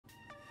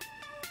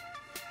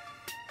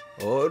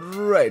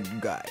Alright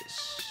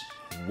guys,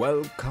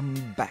 welcome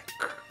back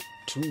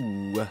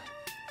to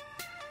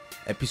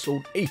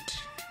episode 8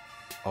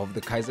 of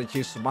the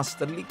Kaizer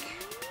Master League.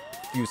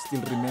 If you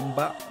still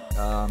remember,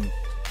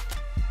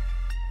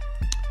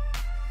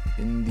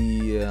 in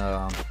the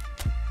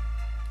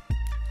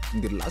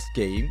last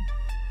game,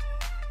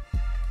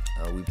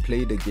 we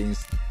played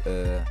against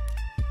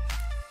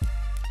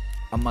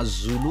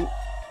Amazulu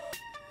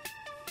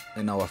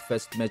in our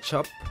first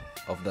matchup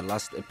of the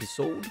last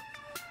episode.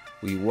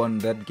 We won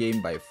that game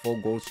by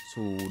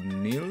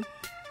 4-0,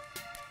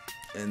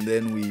 and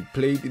then we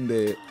played in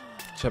the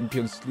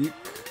Champions League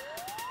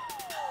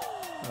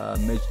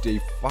match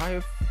day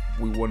 5.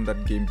 We won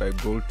that game by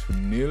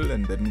 0-0,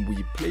 and then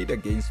we played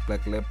against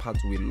Black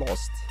Leopards. We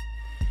lost,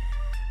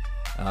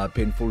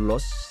 painful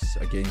loss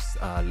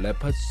against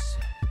Leopards,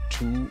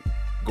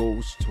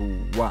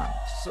 2-1.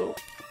 So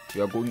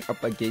we are going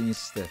up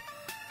against the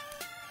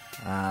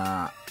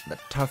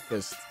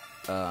toughest,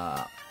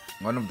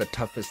 one of the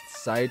toughest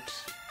side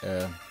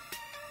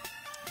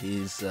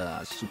is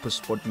Super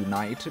Sport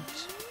United,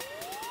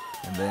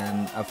 and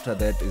then after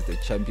that is the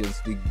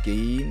Champions League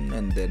game,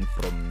 and then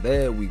from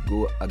there we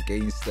go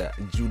against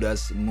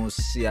Judas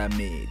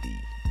Musiamedi.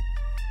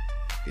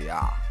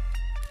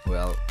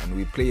 Well, and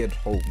we play at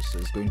home, so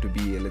it's going to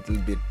be a little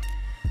bit,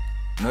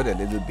 not a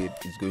little bit,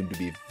 it's going to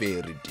be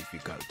very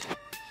difficult.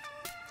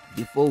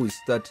 Before we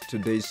start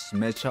today's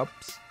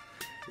matchups,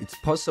 it's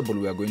possible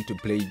we are going to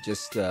play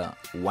just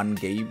one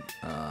game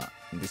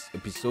in this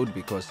episode,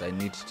 because I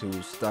need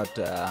to start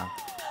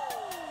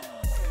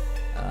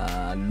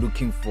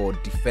looking for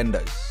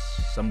defenders.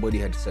 Somebody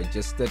had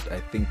suggested,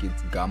 I think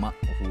it's Gamma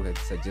who had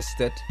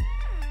suggested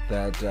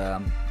that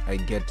I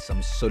get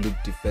some solid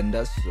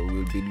defenders, so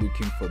we'll be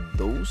looking for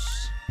those.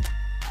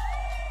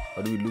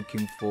 What we're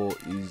looking for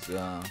is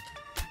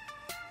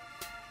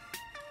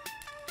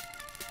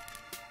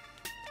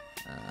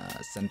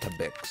center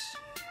backs,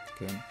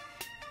 okay,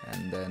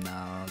 and then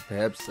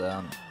perhaps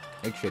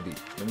actually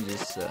let me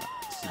just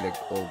select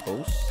all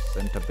those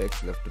center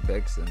backs, left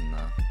backs, and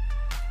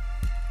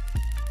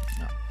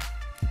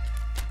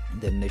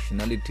the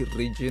nationality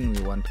region,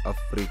 we want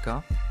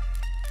Africa.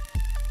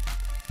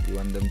 We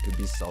want them to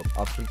be South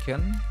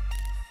African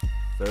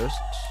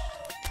first.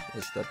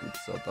 Let's start with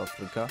South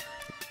Africa.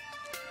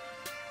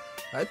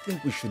 I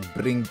think we should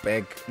bring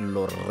back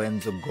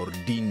Lorenzo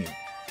Gordinho.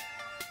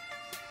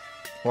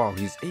 Wow,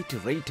 he's 80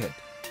 rated.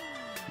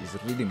 He's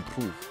really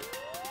improved.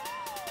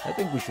 I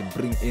think we should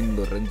bring in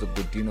Lorenzo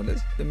Gordinho.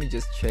 Let me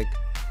just check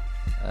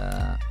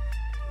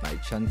my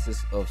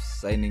chances of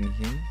signing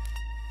him.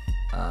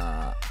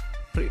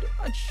 Pretty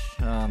much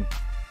a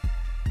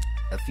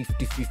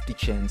 50-50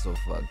 chance of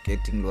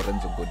getting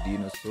Lorenzo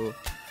Gordinho. So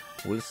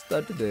we'll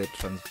start the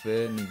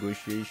transfer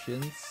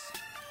negotiations,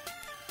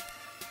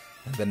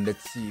 and then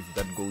let's see if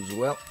that goes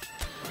well.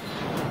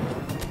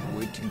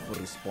 Waiting for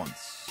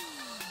response.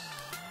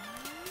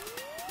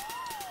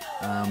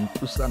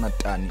 Pusana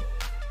Tani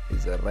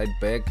is a right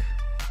back.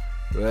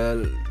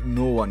 Well,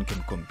 no one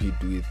can compete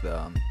with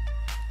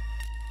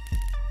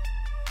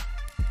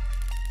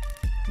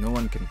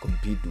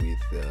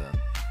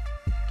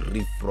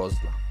Reef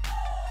Rosler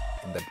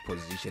in that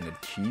position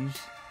at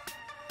Chiefs.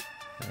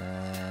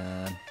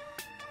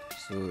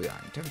 So yeah,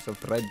 in terms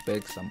of right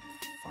backs, I'm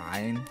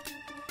fine.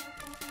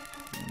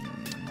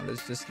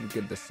 Let's just look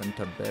at the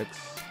center backs.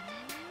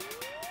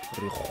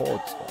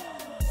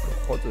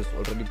 Rikhotso is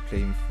already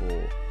playing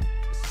for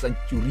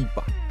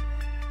Santuripa.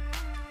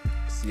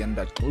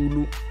 Sianda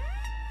Kulu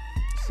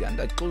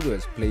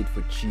has played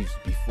for Chiefs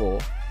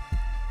before.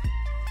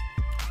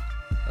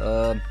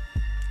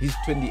 He's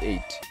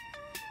 28.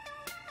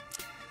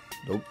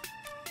 Nope,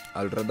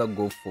 I'll rather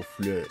go for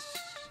Fleurs.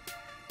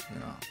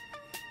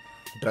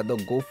 I'd rather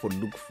go for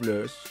Luke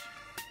Fleurs,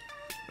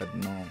 but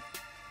no.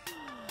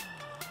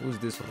 Who's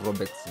this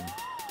Robertson?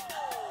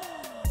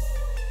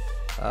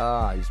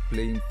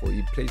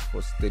 He plays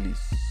for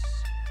Stellis.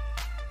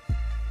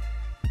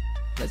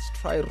 Let's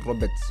try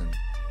Robertson.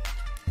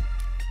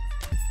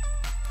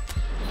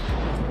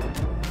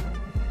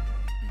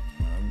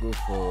 I'll go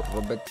for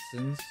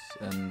Robertsons,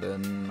 and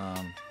then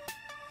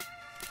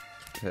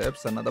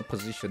perhaps another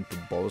position to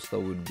bolster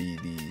would be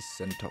the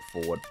center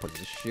forward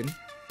position.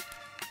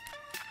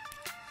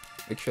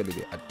 Actually,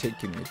 the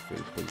attacking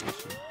midfield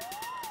position.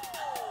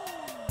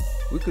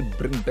 We could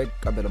bring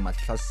back Kabelo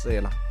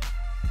Mahlasela.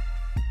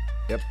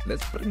 Yep,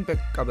 let's bring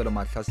back Kabelo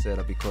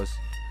Mahlasela, because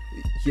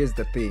here's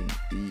the thing,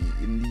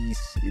 in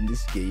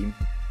this game,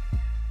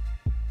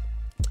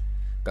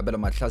 Kabelo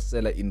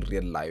Mahlasela in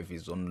real life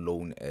is on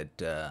loan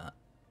at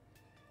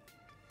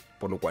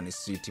Polokwane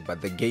City,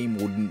 but the game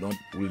will not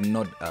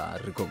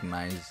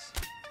recognize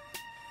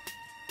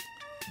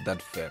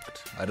that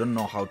fact. I don't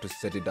know how to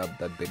set it up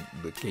that the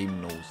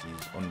game knows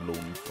he's on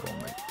loan from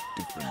a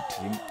different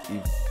team.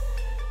 If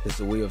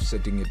there's a way of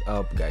setting it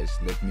up, guys,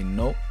 let me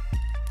know,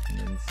 and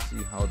then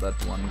see how that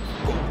one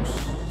goes.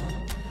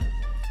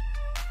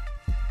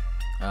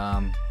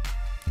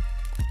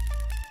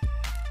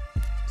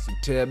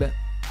 Sitebe.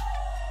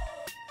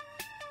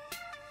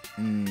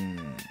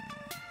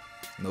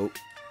 No,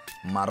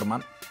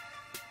 Marman.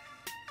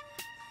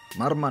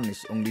 Marman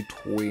is only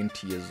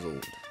 20 years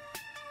old.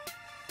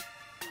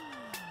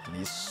 And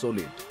he's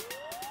solid.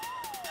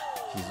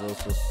 He's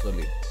also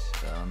solid.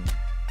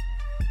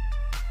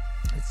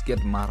 Let's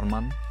get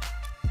Marman.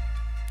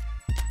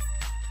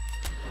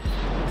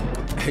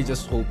 I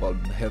just hope I'll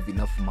have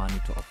enough money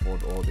to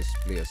afford all these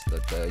players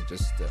that I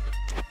just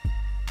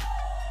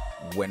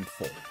went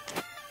for.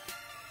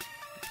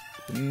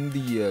 In the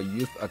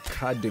youth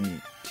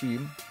academy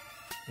team,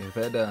 we've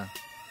had a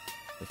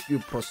few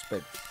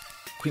prospects.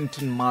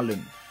 Quinton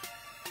Marlin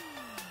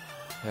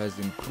has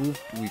improved.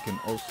 We can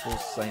also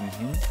sign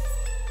him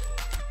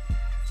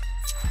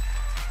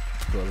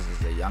because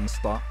he's a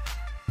youngster.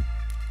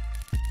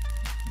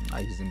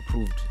 He's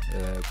improved,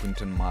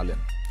 Quinton Marlin.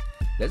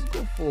 Let's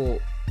go for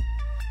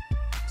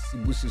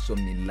Sibusiso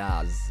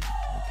Milaz.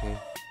 Okay,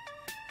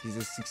 he's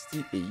a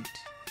 68.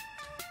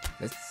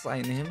 Let's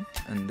sign him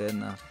and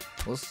then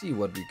we'll see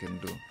what we can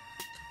do.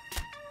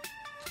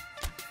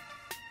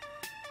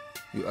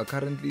 You are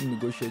currently in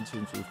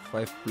negotiations with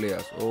 5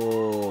 players.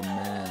 Oh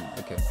man.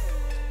 Okay.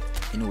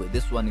 Anyway,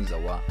 this one is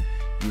our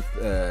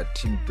youth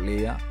team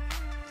player,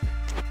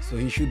 so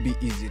he should be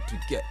easy to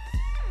get.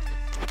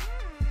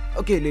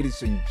 Okay,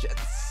 ladies and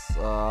gents,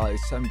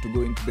 it's time to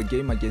go into the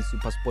game against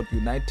SuperSport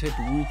United,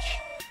 which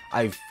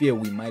I fear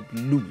we might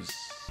lose.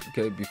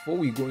 Okay, before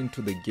we go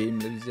into the game,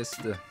 let's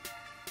just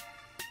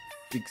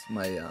fix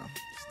my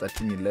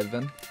starting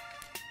 11.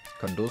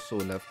 Cardoso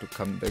will have to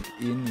come back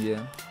in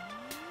here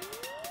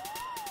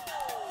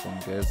from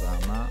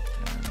Gezana,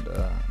 and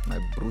my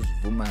Bruce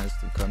Vuma has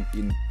to come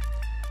in,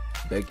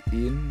 back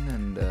in,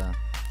 and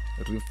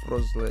Riff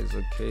Rosler is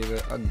okay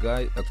there. A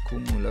guy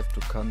Akum will have to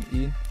come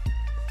in.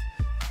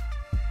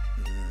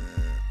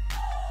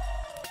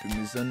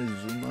 Tumisane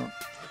Zuma,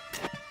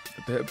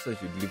 perhaps I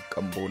should leave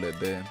Kambole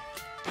there.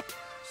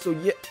 So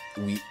yeah,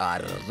 we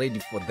are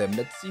ready for them.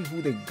 Let's see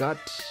who they got.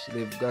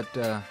 They've got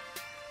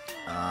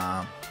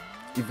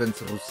Evans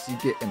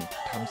Rusike and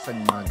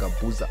Tamsan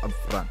Magabuza up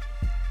front.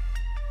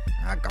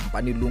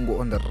 Kampani Lungo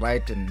on the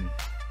right and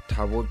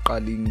Tabo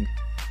Kaling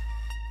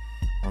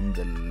on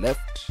the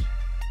left,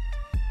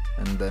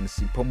 and then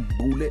Sipom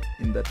Bule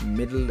in that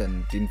middle,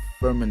 and Dean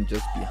Furman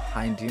just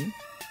behind him.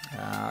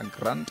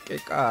 Grant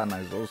Kekana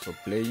is also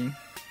playing.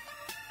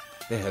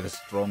 They have a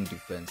strong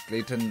defense.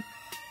 Clayton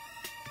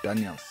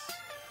Daniels.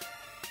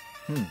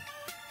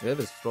 They have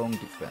a strong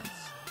defense.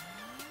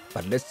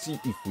 But let's see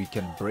if we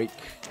can break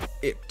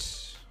it.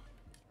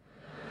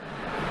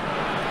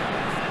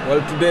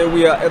 Well, today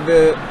we are at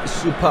the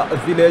Super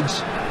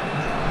Village,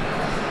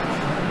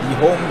 the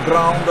home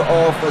ground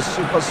of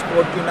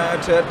SuperSport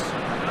United.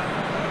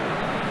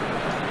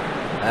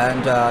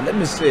 And let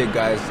me say,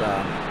 guys,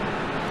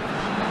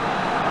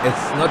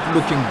 it's not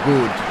looking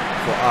good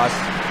for us.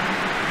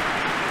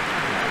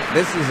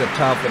 This is a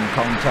tough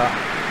encounter.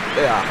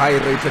 They are a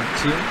high-rated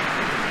team.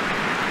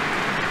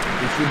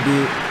 We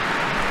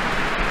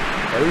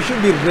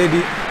should be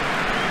ready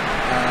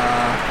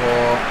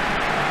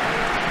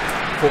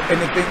for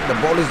anything. The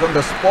ball is on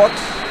the spot.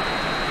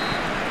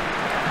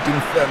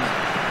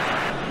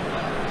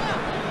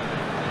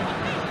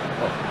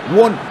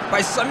 Won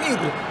by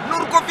Samir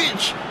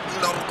Nurkovic.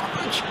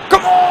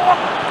 Come on!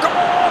 Come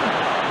on!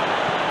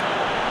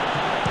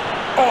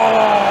 Oh!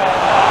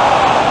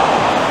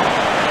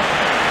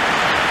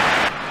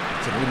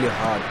 It's really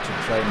hard to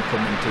try and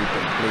commentate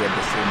and play at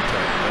the same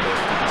time. What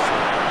else to be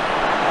said?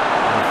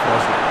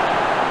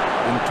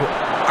 Into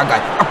a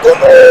guy.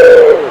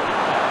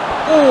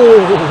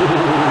 Oh!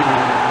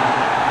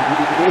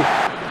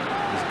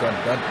 He's got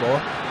that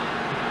ball.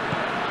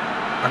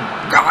 A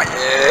guy.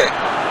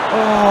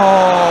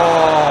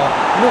 Oh!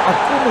 You know,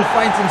 Akumu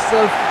finds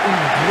himself in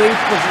great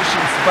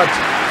positions, but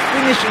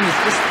finishing is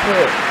just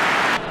poor.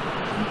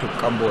 Into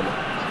Kambola.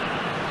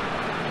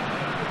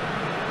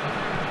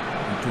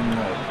 Into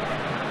Nob.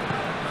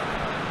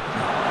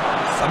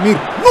 Samir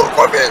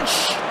Nurkovic!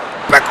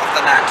 Back of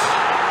the net.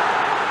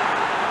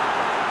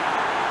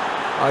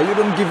 You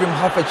don't give him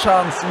half a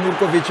chance,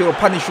 Nurkovic will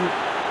punish you.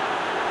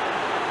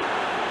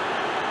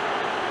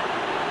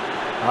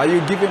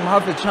 You give him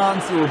half a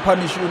chance, he will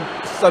punish you,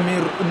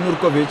 Samir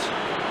Nurkovic.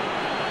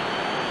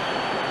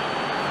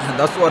 And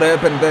that's what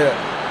happened there.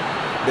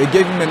 They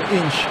gave him an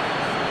inch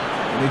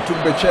and he took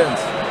the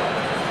chance.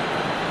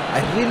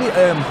 I really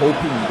am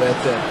hoping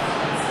that,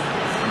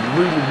 I'm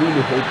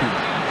really hoping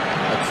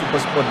that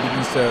SuperSport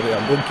didn't say they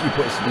are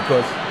goalkeepers,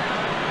 because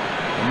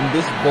I mean,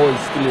 this boy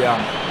is still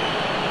young.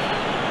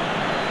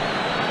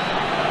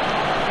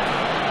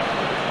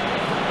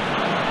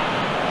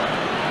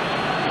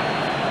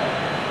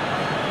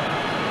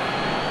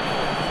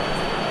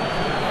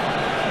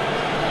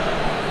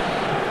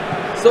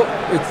 So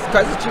it's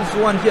Kaizer Chiefs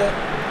 1 here,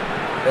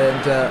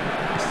 and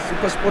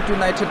SuperSport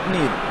United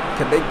need.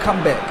 Can they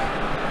come back?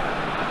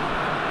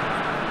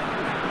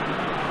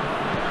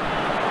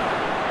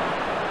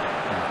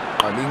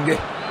 Alinge.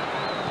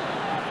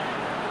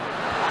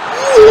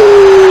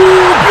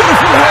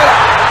 Beautiful header.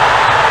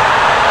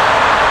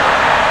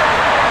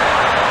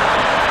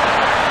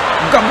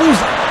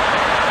 Gabuza.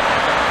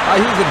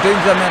 He's a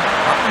danger man.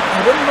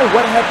 I don't know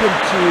what happened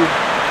to...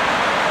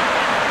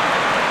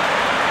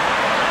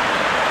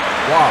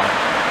 Wow,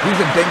 he's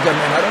a danger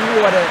man. I don't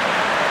know what...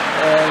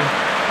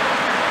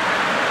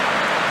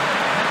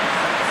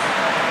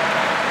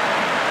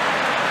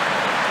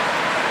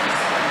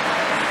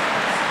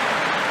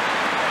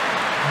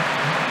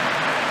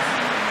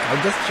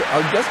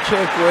 I'll just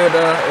check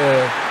whether...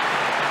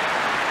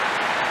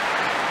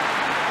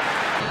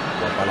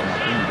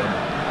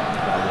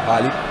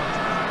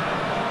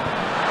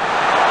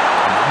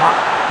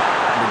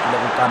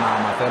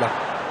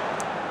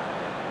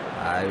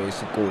 ayo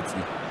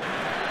sikotsi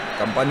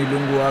kampani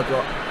lungu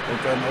wako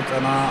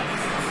utana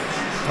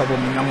thabo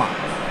munyama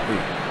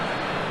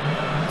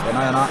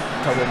tsena yana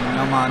thabo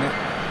munyama ne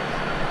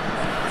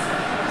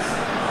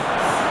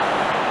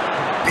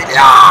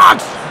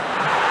billiards.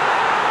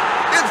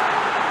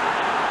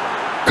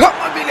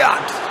 Come on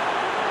billiards.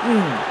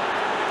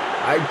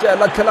 I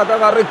tell ka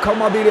gare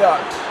come on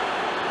billiards.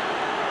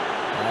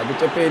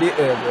 Ke pedi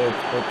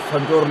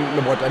tshwantsho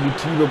le bota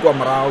dithibe kwa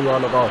morao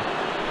jalo ka o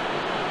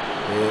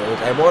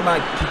tla bona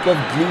kick off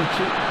glitch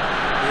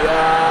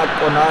ya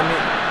Konami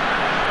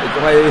e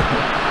tloga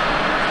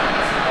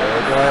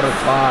re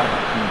tshwara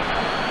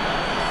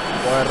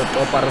re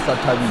topa re sa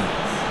thabile.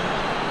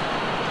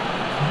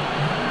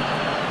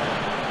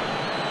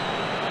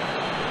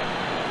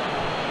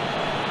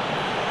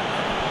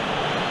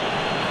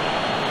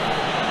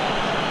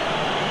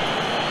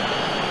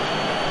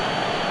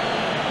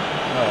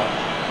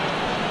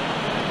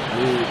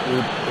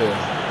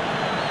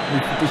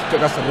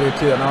 Ka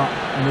serete yana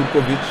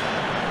Nurkovic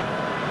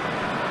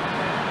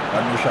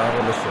kanusha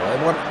le so ai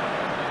bon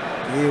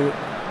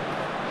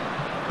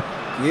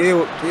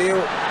keo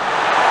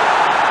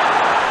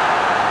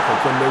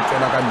kokole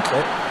tsena ka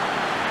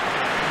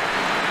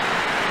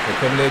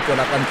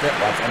ntle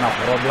wa tsena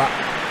horobla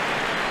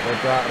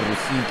rota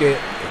rusike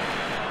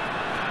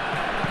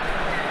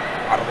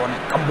arbone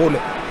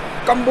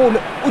kambole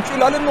o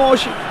tsula le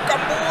noshi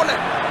kambole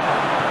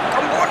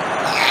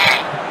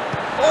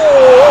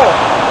oh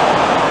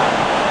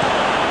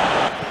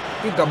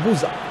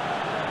Gabuza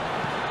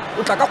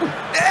utaka ku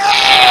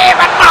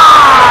bana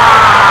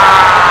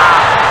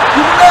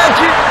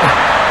kulechi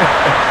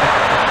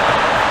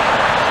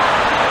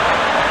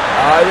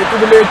ayi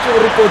kulechi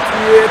uri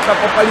kotsiye tla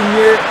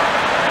kopalinye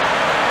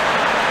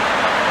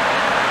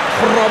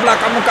robla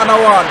ka mokana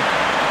wana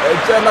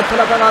tsela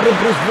tsela kana re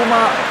Bruce Buma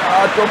a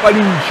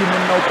topalinchi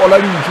nna o kola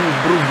linchi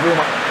Bruce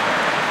Buma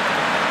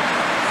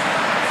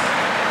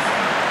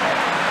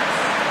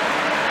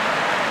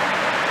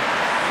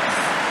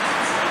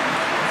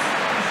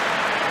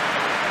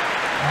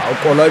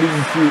kola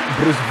linchi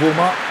Bruce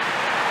Buma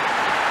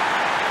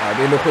a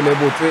be le go le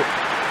botse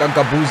ka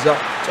Gabuza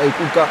tsa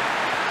ikuka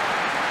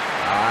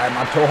ai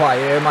mathogo a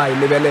ema e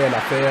lebelela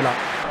fela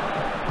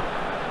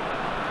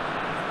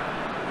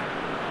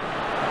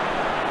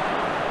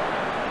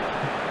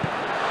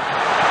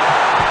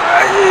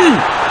ai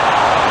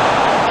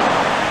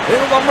e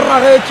ba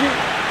mragetši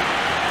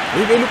e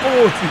be le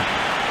kotsi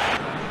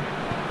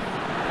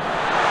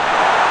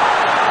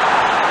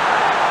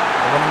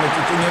bona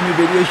metsotso ya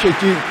mebedi e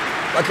shetse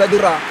batla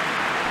dira ai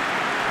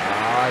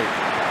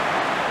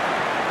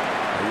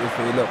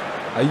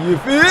ayi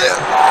fela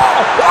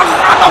wa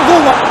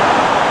Buma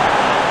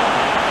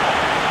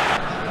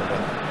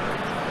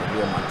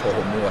ya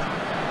mathogo moa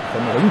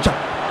kono ntša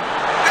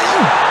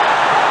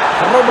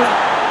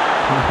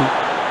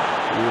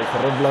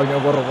horobla ya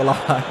borobla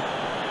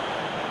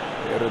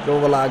re tlo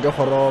bola ke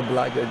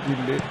horobla ke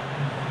dile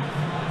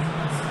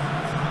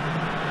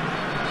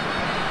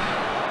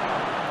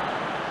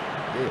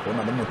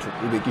ona le motho o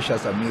bekisha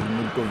Samir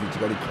Nurkovic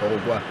ka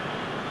ditlhogo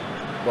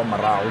kwa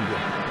marao go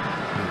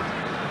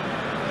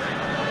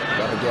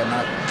ba re kena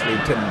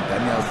Clayton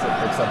Daniels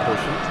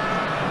Exaposhi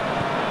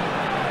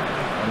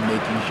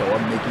making sure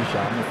mo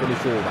fele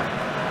shoba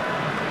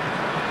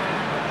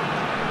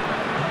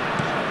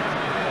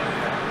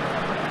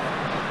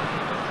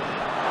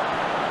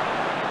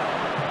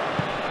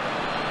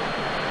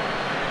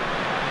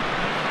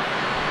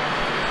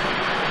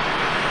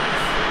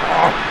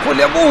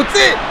kule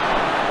botse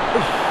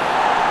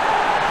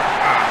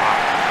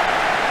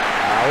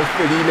o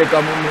fedile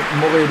ka mo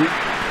mogedi o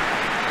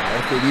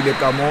fedile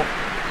ka mo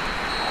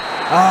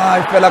e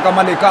fela ka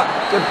maleka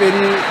ke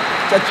pedi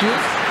tsa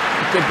Chiefs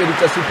ke pedi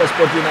tsa Super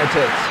Sport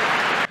United.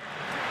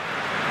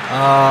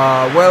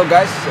 Well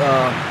guys,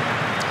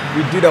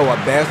 we did our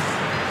best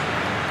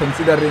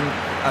considering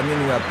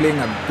we are playing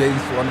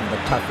against one of the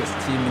toughest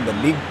team in the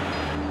league.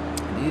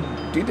 We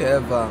did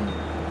have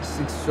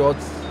 6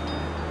 shots,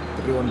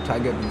 3 on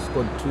target, we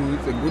scored 2.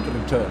 It's a good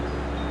return.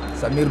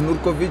 Samir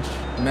Nurkovic,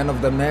 man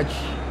of the match.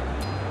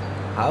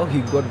 How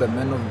he got the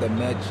man of the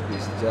match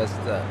is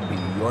just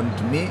beyond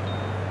me.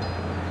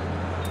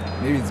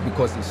 Maybe it's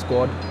because he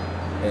scored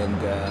and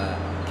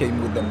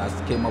came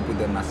up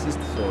with an assist.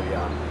 So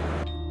yeah.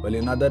 Well,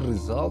 in other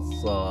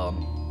results,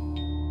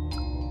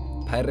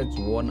 Pirates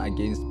won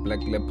against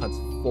Black Leopards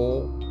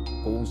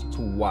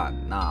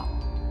 4-1. Now,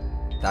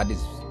 that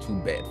is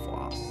too bad for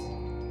us.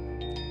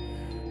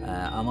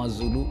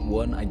 Amazulu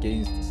won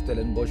against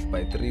Stellenbosch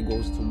by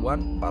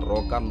 3-1.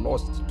 Baroka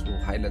lost to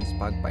Highlands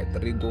Park by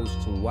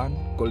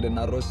 3-1. Golden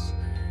Arrows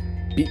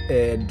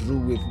drew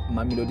with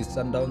Mamelodi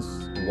Sundowns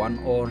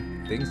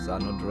 1-1. Things are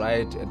not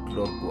right at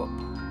Lorguap.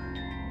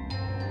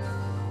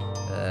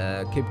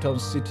 Cape Town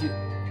City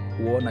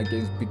won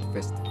against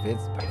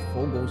PES2020 by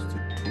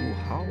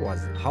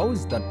 4-2. How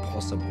is that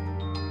possible?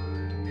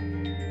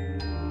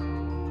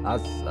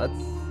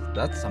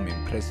 That's some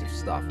impressive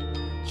stuff.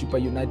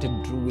 Chipa United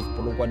drew with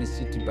Polokwane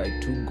City by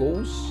 2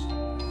 goals.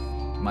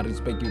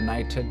 Maritzburg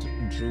United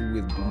drew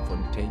with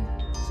Bloemfontein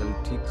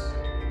Celtics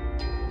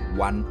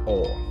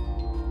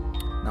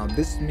 1-1. Now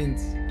this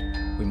means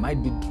we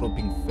might be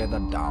dropping further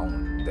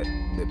down the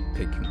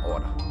pecking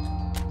order.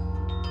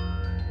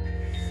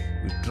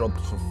 We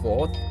dropped to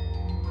 4th.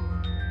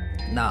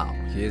 Now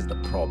here's the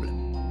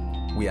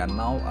problem. We are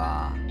now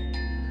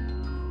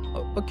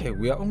okay,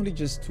 we are only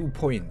just 2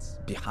 points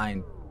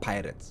behind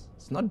Pirates.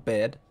 It's not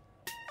bad.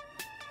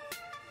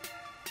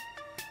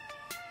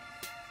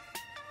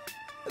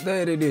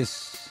 There it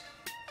is.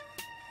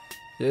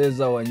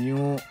 Here's our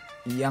new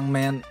young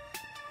man,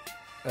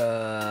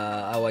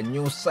 our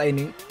new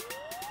signing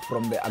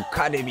from the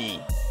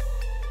academy.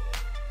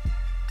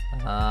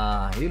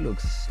 He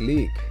looks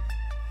sleek.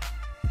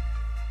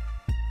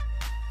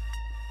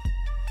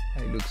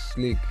 He looks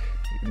sleek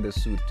in the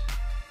suit.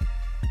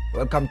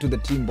 Welcome to the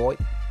team, boy.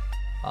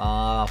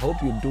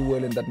 Hope you do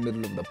well in that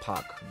middle of the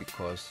park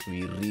because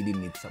we really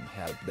need some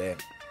help there.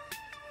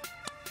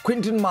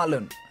 Quinton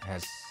Marlon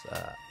has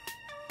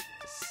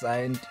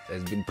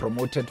been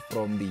promoted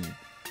from the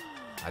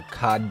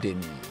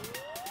academy.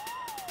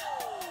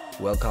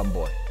 Welcome,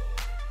 boy.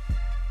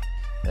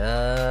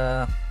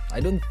 I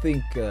don't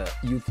think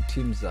youth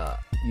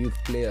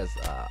players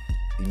are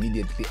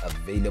immediately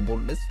available.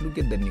 Let's look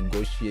at the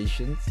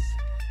negotiations.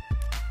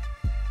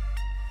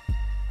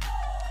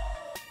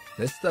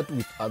 Let's start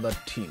with other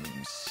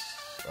teams.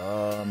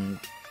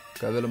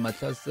 Kabelo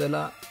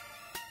Matlasela,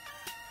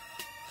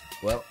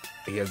 well,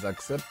 he has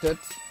accepted,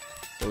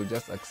 so we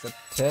just accept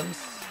terms.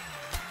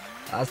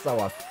 That's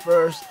our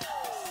first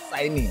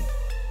signing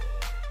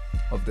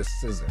of the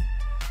season.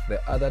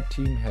 The other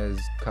team has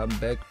come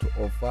back to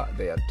offer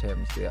their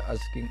terms. They are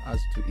asking us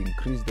to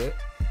increase the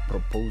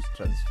proposed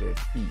transfer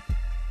fee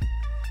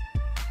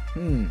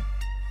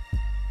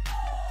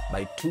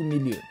by 2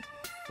 million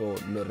for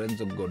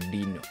Lorenzo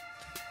Godinho.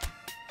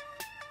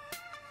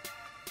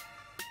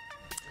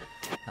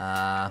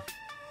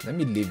 Let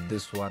me leave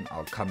this one.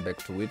 I'll come back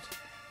to it.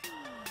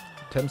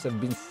 Terms have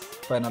been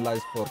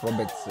finalized for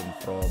Robertson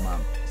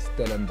from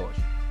Stellenbosch.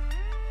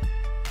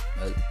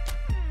 Well,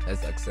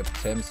 let's accept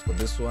terms for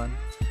this one.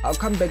 I'll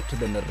come back to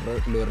the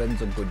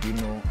Lorenzo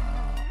Godinho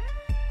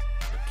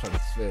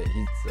transfer.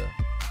 It's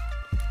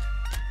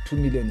 2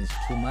 million is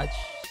too much.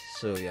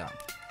 So yeah,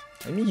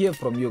 let me hear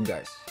from you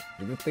guys.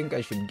 Do you think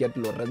I should get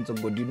Lorenzo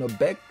Godinho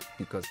back?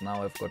 Because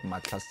now I've got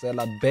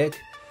Matlasela back.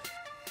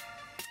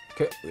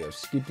 Okay, we have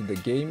skipped the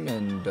game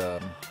and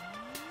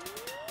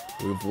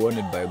we've won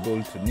it by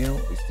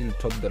 1-0. We still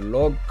top the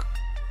log,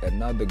 and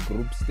now the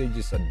group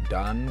stages are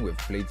done. We've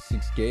played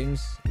 6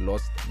 games,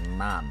 lost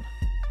none.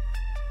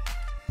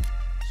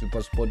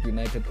 Supersport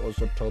United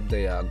also topped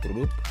their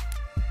group,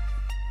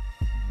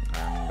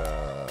 and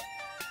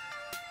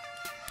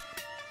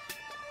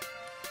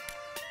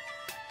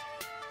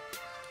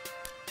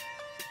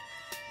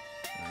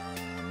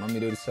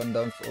Mamelodi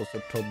Sundowns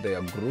also topped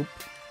their group.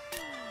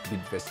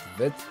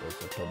 PES2020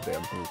 also topped their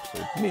group, so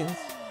it means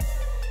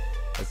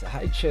there's a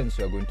high chance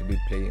we are going to be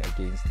playing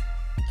against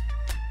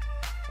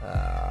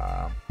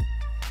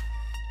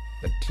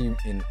the team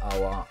in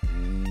our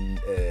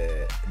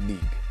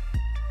league.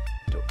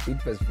 So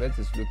PES2020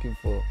 is looking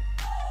for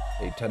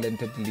a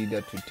talented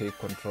leader to take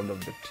control of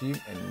the team,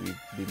 and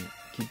we've been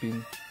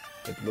keeping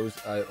a close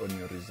eye on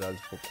your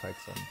results for quite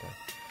some time.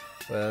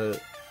 Well,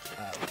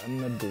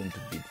 I'm not going to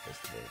beat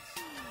PES2020.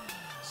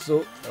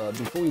 So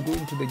before we go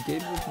into the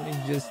game, let me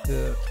just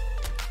see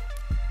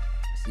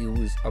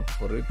who is up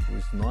for it, who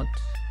is not.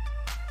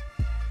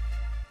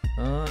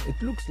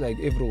 It looks like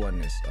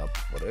everyone is up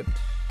for it.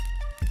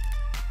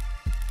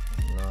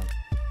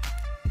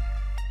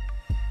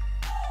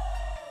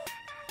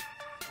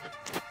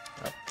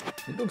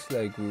 It looks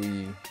like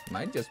we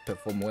might just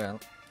perform well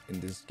in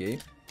this game.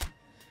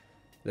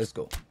 Let's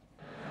go.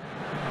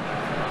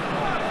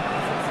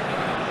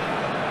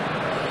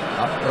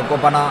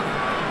 Rokopana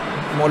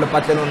Mole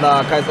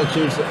Patenunda Kaizer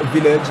Chiefs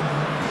Village.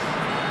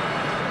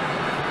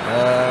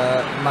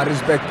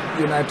 Maritzburg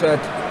United.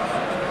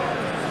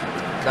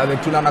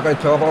 Tulana ka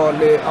tshoro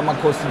le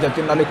amakosi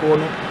jatina le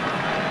kono.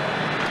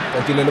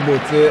 Tile le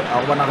botse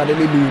a go bana ga le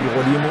lulu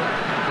godimo.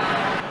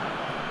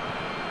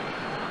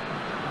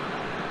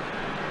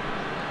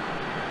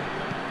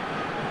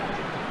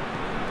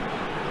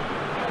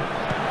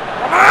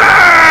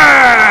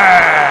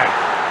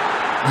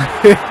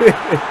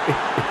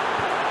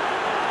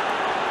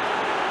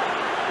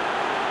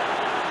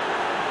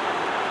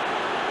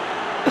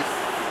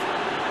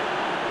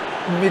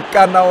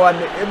 Mikana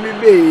wane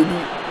emibedi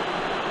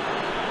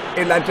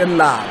e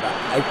latellana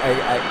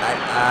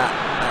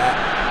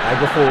ai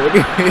go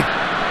kgone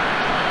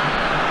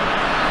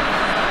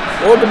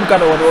o ke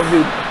mokana wa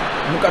bobedi.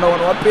 Mokana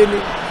wa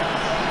pele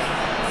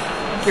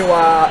ke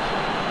wa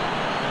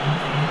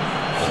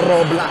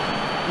Grobla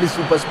le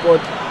Super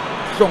Sport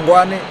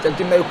Hlongwane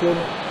tšatši la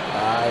ikono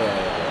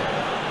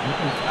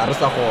a re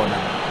sa gona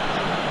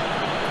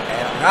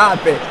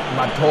gape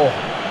mathogo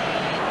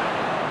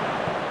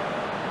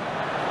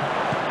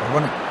re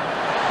bona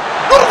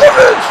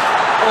Gorgovic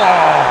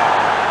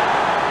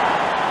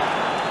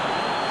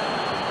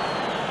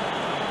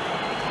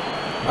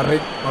a re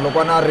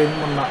malokwana a reng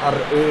monna a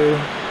re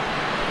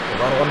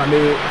ba re gona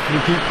le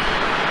free kick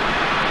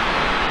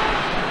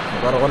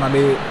ba re gona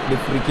le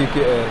free kick re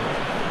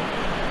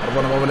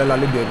bona ba bolela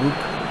le Beruk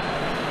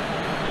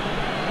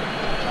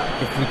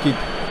ke free kick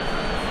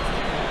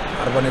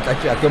re bone tla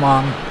tšea ke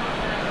mang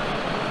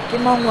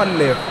wa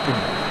left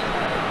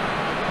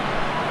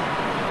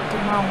ke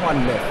mang wa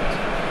left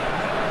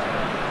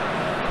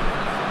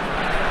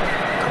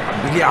kapa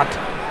Biliat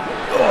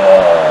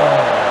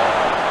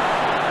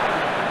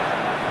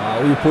o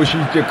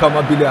iphošitše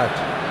kama Biliat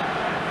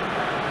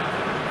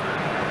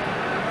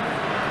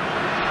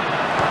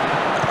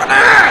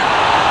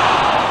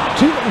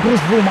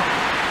Chris Zuma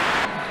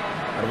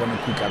re bone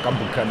khutla ka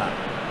Buchanan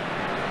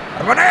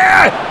re bone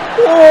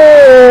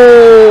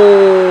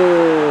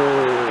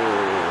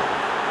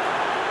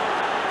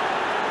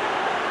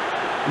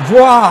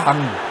Juan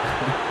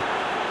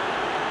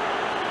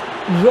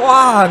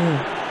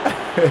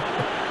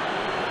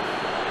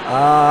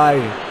ai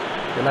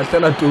ke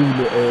lahlela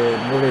Toulo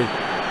more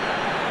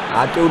a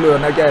Toulo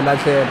yona ke a e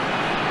lahlela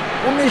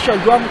o mesha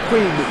Juan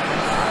kgwele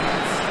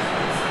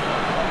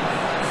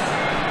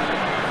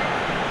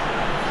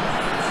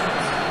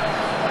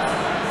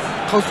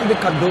kgausi le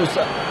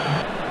Cardosa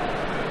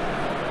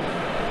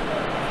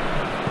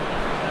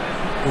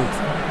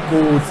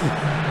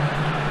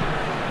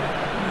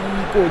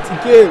kotsi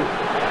ke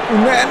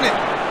unene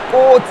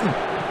kotsi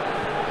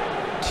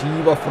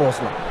thiba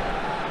Frosla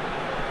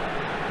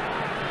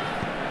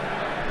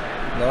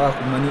la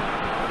kumani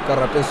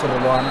karate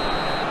serolwana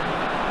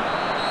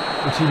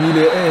o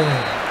thibile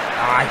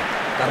ai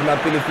karla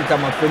pele fita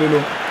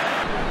mafelelong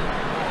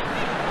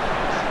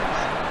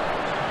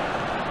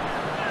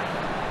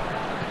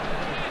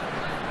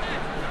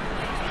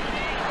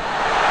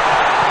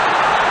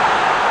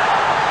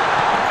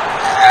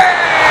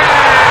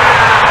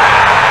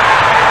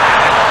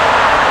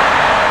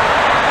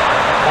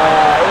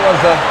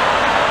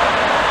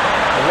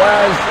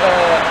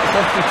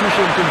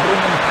substitution to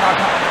bring in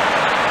Parker,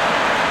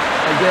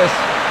 I guess,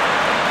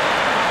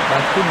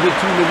 but could be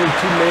too little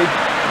too late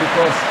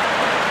because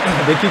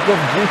the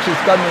kickoff glitch is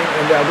coming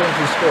and they are going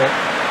to score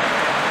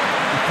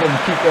from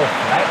kickoff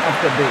right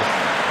after this.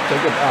 Check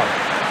it out.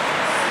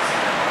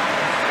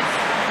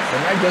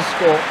 Can I just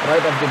score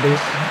right after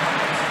this?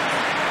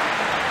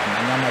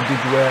 Manyama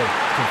did well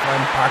to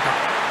find Parker,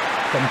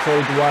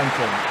 controlled once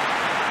and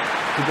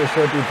took a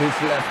shot with his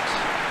left.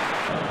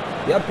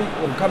 Yapi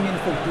will come in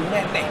for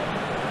Kumene.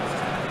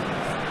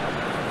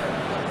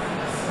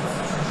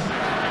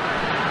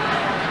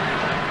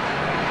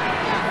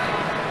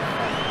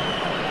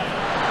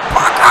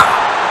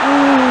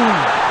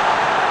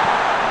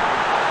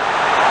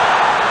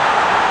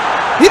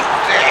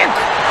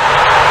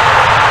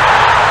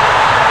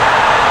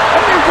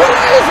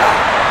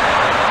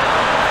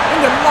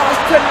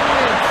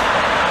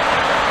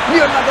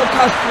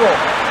 Castro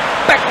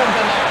back on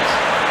the net.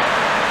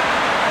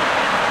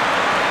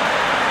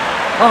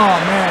 Oh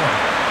man.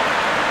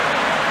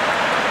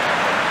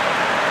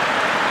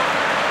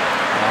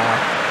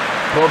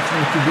 Props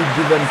need to be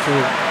given to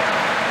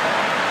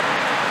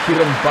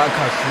Kieran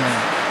Bakas, man.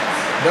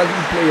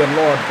 Doesn't play a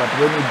lot, but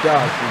when he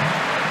does,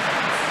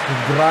 he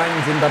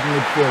grinds in that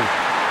midfield.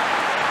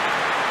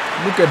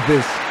 Look at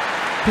this.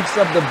 Picks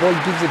up the ball,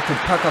 gives it to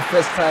Parker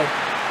first time.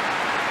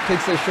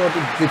 Takes a shot,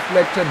 it's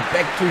deflected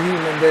back to him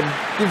and then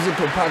gives it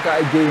to Parker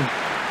again.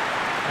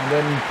 And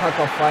then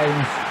Parker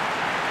finds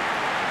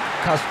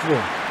Castro.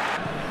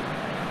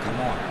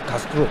 Come on,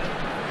 Castro.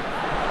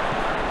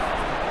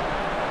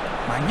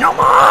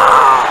 Manyama!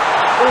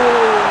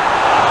 Oh.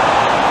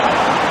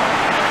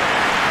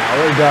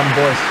 Well done,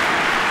 boys.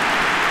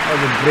 That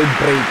was a great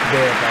break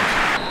there, but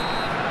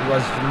it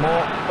was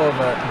more of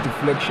a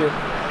deflection.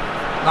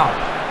 Now,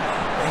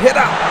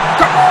 header!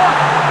 Come on!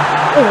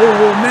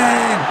 Oh,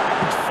 man!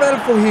 It fell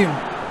for him.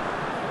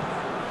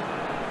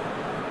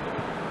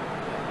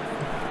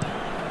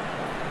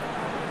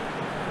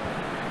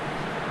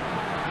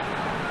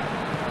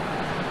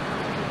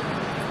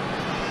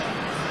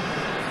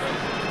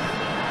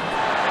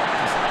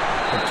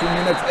 The 2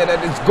 minutes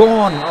added, it's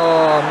gone.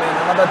 Oh man,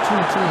 another 2-2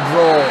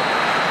 draw.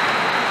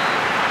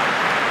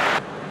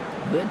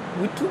 But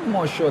we took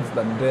more shots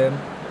than them,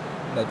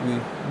 but we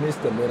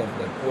missed a lot of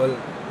them. Well,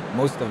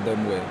 most of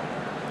them were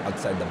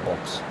outside the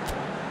box.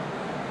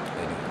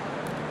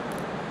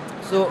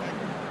 So,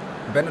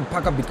 Bernard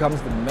Parker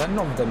becomes the man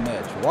of the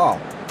match. Wow,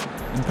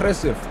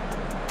 impressive.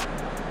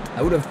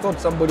 I would have thought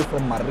somebody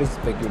from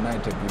Maritzburg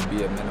United would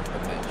be a man of the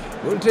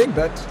match. We'll take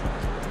that.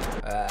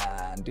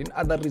 And in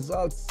other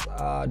results,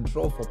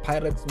 draw for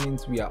Pirates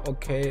means we are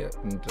okay,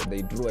 and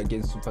they drew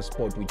against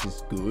Supersport, which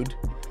is good.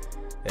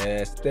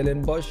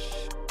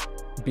 Stellenbosch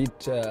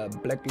beat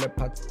Black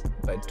Leopards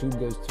by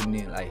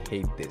 2-0. I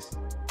hate this.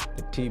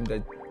 The team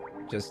that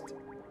just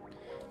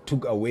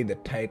took away the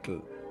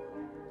title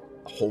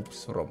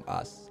hopes from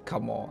us.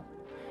 Come on.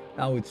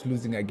 Now it's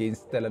losing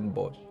against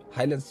Stellenbosch.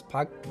 Highlands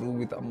Park drew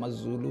with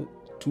Amazulu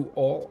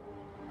 2-0.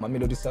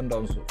 Mamelodi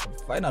Sundowns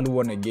finally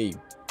won a game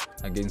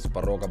against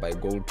Baroka by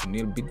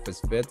 1-0. Beat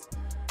Vesvet,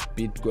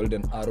 beat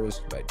Golden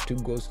Arrows by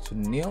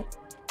 2-0.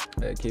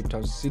 Cape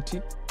Town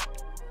City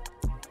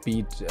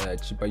beat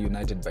Chippa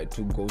United by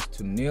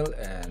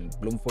 2-0, and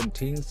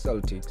Bloemfontein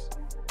Celtics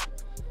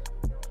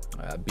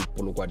beat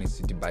Polokwane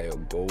City by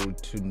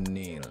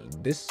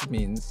 1-0. This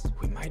means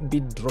we might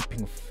be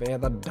dropping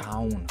further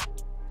down.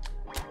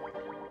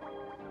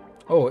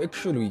 Oh,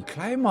 actually, we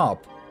climb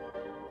up.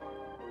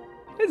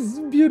 It's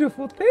a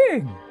beautiful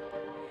thing.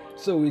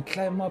 So we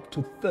climb up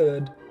to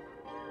 3rd.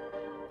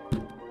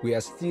 We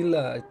are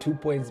still 2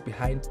 points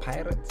behind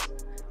Pirates,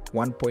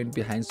 1 point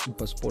behind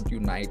Supersport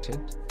United.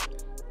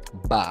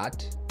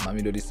 But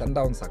Mamelodi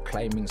Sundowns are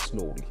climbing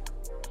slowly.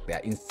 They are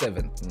in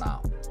 7th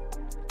now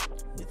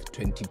with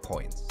 20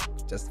 points,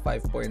 just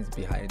 5 points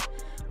behind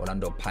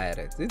Orlando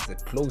Pirates. It's a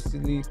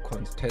closely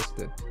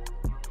contested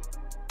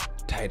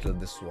title.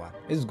 This one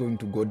is going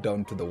to go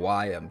down to the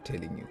wire, I'm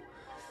telling you.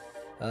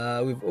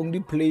 We've only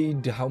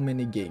played how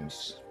many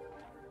games?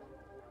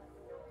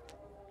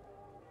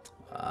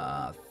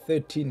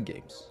 13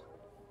 games.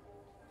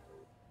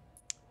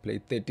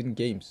 Played 13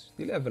 games.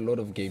 Still have a lot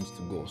of games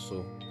to go,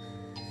 so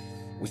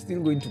we're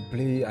still going to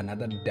play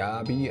another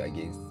derby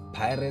against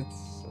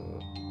Pirates.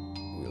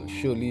 We'll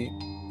surely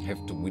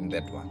have to win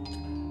that one.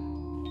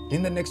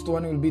 In the next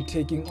one, we'll be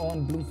taking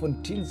on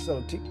Bloemfontein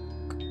Celtic.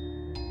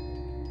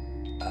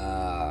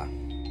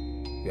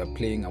 We are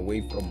playing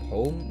away from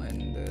home,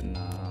 and then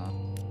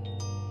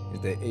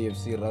it's the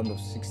AFC round of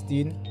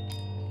 16.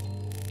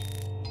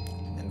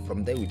 And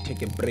from there, we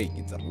take a break.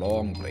 It's a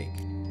long break.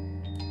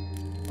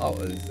 Oh,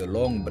 it's a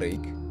long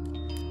break.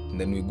 And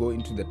then we go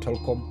into the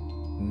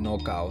Telkom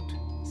knockout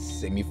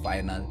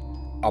semi-final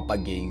up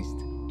against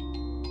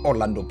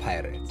Orlando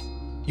Pirates.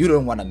 You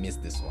don't want to miss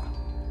this one.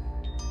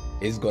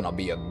 It's gonna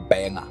be a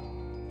banger.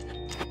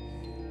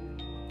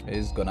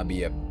 It's gonna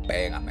be a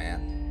banger,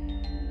 man.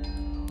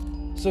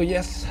 So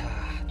yes,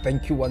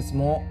 thank you once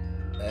more,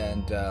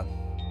 and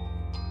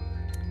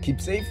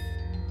keep safe,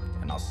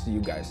 and I'll see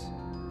you guys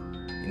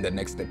in the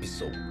next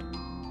episode.